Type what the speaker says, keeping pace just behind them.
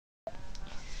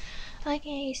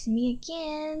Okay, it's me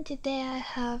again. Today I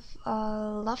have a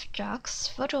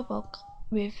Lovedrank's photobook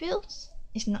reviews.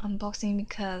 It's not unboxing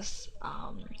because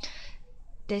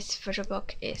this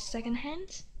photobook is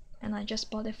secondhand and I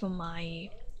just bought it from my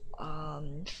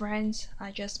friends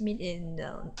I just meet in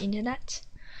the internet.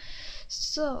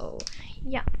 So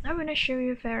yeah, I'm gonna show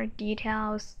you very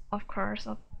details, of course,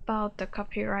 about the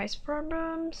copyright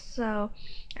problems. So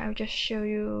I'll just show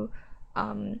you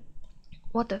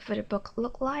what the photo book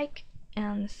look like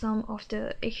and some of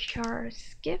the extra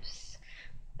gifts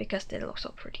because they look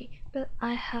so pretty. But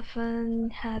I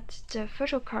haven't had the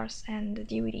photo cards and the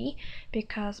DVD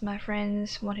because my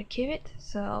friends want to keep it.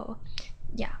 So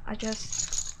yeah, I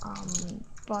just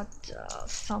bought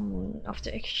some of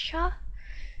the extra.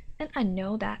 And I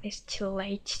know that it's too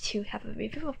late to have a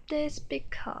review of this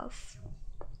because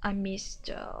I missed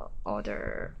the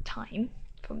other time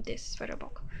from this photo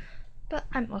book. But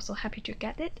I'm also happy to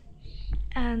get it.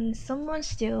 And someone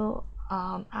still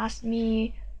asked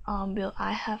me, will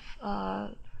I have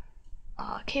a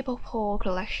K-pop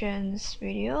collections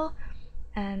video?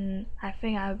 And I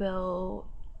think I will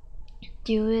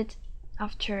do it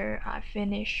after I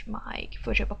finish my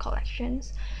photo book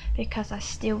collections because I'm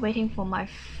still waiting for my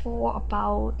five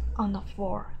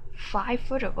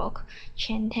photo book: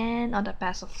 Chen 10 on the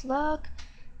Best of Luck,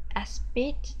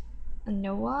 Asbit,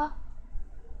 Noah,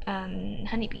 and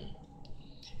Honeybee.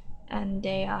 And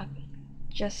they are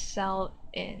just sell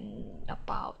in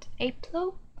about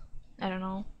April. I don't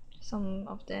know. Some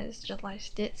of this just like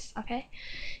this, okay?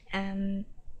 And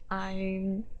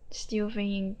I still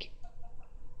think,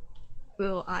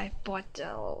 will I bought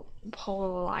the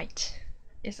whole light?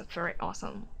 It's a very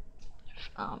awesome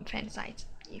fan site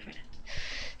even.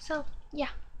 So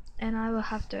yeah, and I will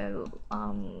have the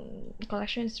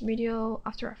collections video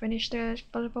after I finish the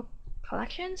photo book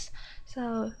collections.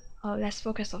 So let's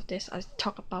focus on this. I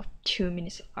talk about 2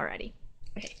 minutes already.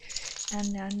 Okay,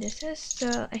 and then this is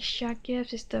the extra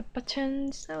gift. Is the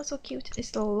buttons. Oh, so cute. It's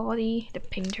the Lottie, the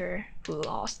painter who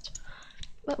lost.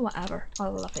 But whatever, I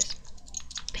love his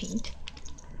paint.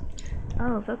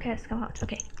 Oh, focus, come out.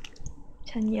 Okay,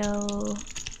 Chanyeol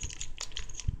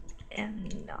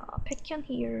and Baekhyun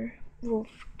here. Wolf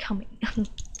coming.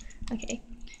 Okay,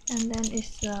 and then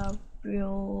it's a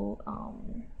real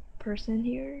person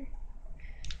here.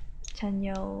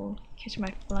 Chanyeol, catch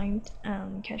my flank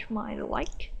and catch my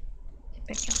like.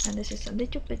 And this is a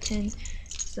little button,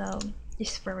 so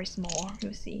it's very small.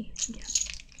 You see, yeah.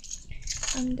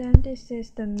 And then this is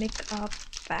the makeup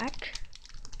bag.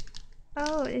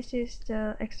 Oh, this is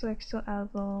the EXO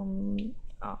album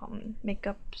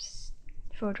makeup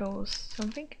photos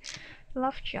something.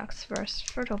 Lovedrank's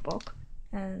first photo book,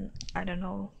 and I don't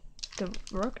know the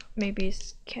work. Maybe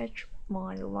it's catch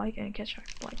my like and catch my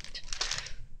light.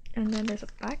 And then there's a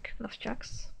bag,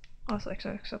 Lovedrank's, also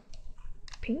EXO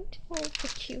paint. Oh, so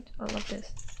cute! I love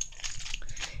this.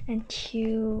 And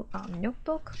 2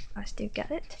 notebook. I still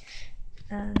get it.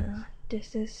 And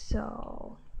this is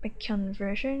Baekhyun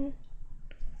version.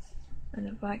 And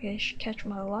the back is catch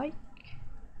my like.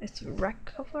 It's a red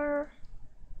cover.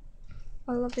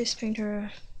 I love this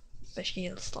painter, but she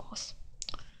is lost.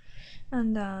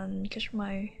 And then catch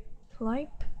my like.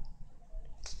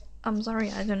 I'm sorry,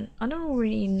 I don't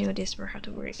really know this word how to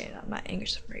read it. My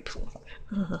English is very poor.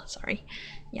 Sorry.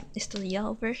 Yeah, it's the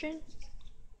yellow version.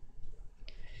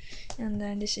 And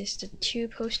then this is the 2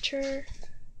 poster.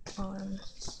 And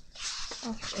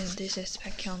this is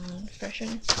Baekhyun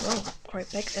version. Oh, quite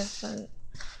big. It's an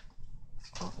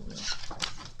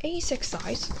A6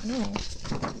 size. No.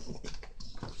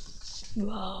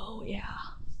 Whoa,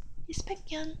 yeah. It's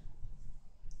Baekhyun.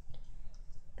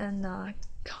 And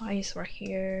Kai's right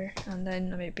here, and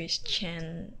then maybe it's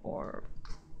Chen or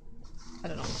I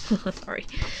don't know. Sorry.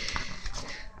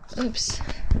 Oops.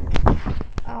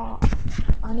 I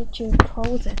need to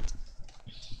close it.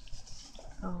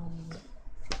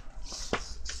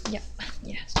 Yeah,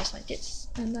 it's just like this.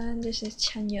 And then this is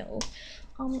Chanyeol.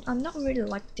 I'm not really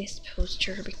like this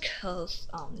poster because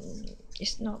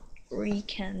it's not really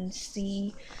can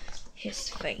see his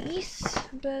face,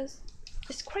 but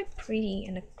it's quite pretty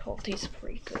and the quality is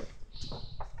pretty good.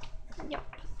 Yep,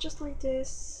 just like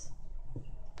this.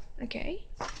 Okay,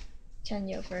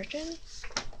 10-year version.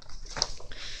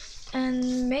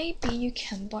 And maybe you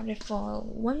can buy it for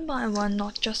 1 by 1,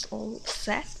 not just all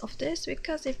sets of this,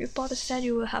 because if you bought a set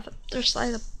you will have a other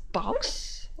side of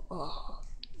box. Oh,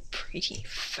 pretty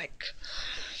thick.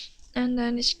 And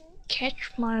then it's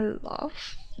Catch My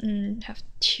Love. Have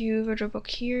 2 photo book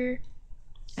here,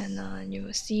 and you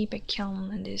will see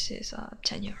Baekhyun, and this is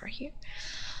 10-year right here.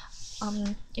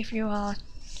 If you are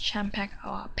Champagne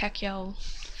or Pacquiao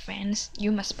fans,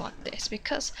 you must bought this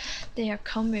because they are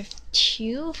come with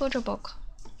 2 photo book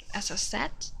as a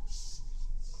set.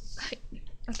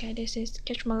 Okay, this is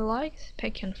Catch My Light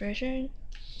Pecan version,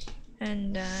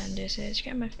 and then this is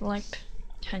Catch My Light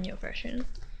Hanyo version.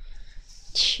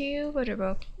 2 photo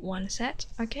book, 1 set.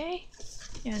 Okay,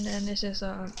 and then this is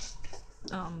a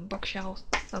bookshelf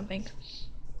something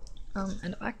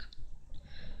in the back.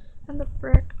 And the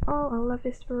book, oh, I love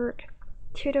this book.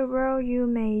 To the world you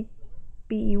may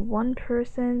be one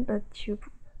person, but to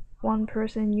one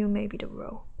person you may be the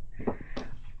world.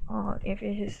 If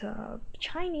it is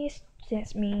Chinese,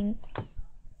 that means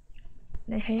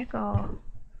你係一個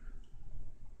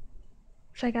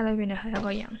世界裏邊你係一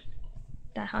個人，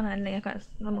但可能另一個人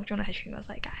心目中你係全個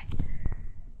世界。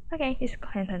Okay, it's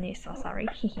Cantonese, so sorry.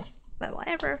 But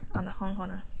whatever, on the Hong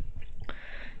Kong.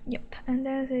 Yep, and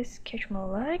then this Catch My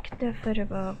Light, the photo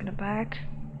book in the back.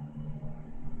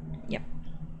 Yep,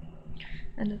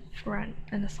 and the front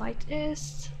and the side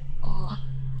is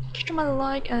Catch My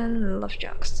Light and Love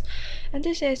Jokes. And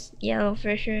this is yellow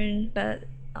version, but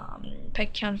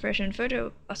Pecan version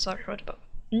photo book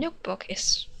notebook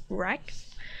is red.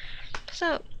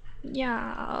 So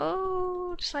yeah,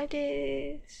 oh, just like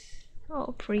this.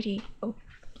 Oh, pretty. Oh,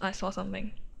 I saw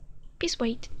something. Please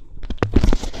wait.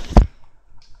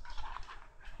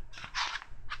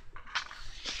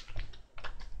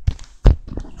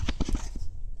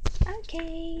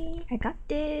 Okay, I got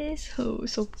this. Oh,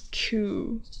 so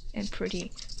cute and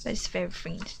pretty. But it's very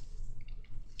faint.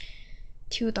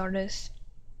 $2.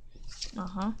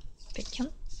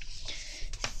 Pecan.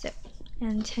 So,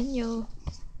 and then you.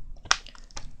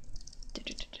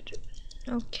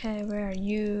 Okay, where are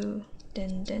you?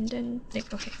 Then.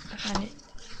 Like, okay, I found it.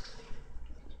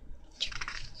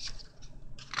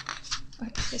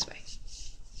 Okay, this way.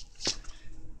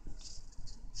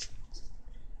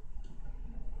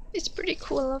 It's pretty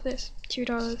cool. I love this.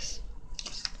 $2.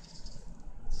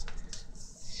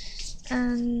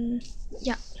 And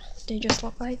yeah, they just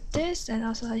look like this. And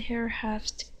also here have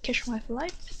to Catch My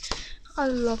Light. I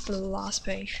love the last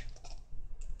page.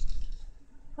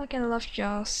 Like I love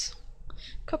jazz.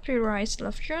 Copyright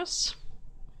Love Jazz.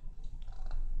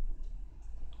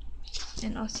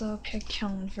 And also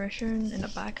Pecan version in the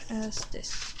back as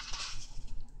this.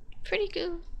 Pretty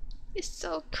good. It's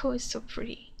so cool, it's so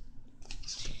pretty.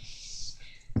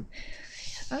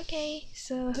 Okay,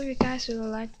 so I hope you guys will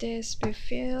like this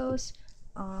reviews.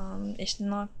 It's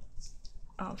not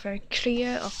very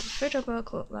clear of the photo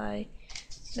book look like,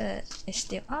 but it's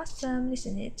still awesome,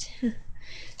 isn't it?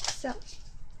 So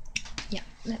yeah,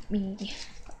 let me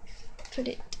put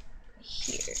it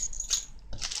here.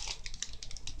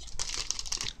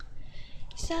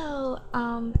 So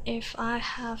if I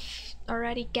have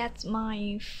already get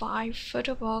my 5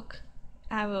 photo book,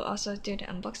 I will also do the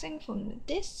unboxing from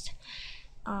this.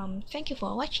 Thank you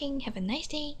for watching. Have a nice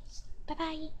day. Bye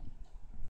bye.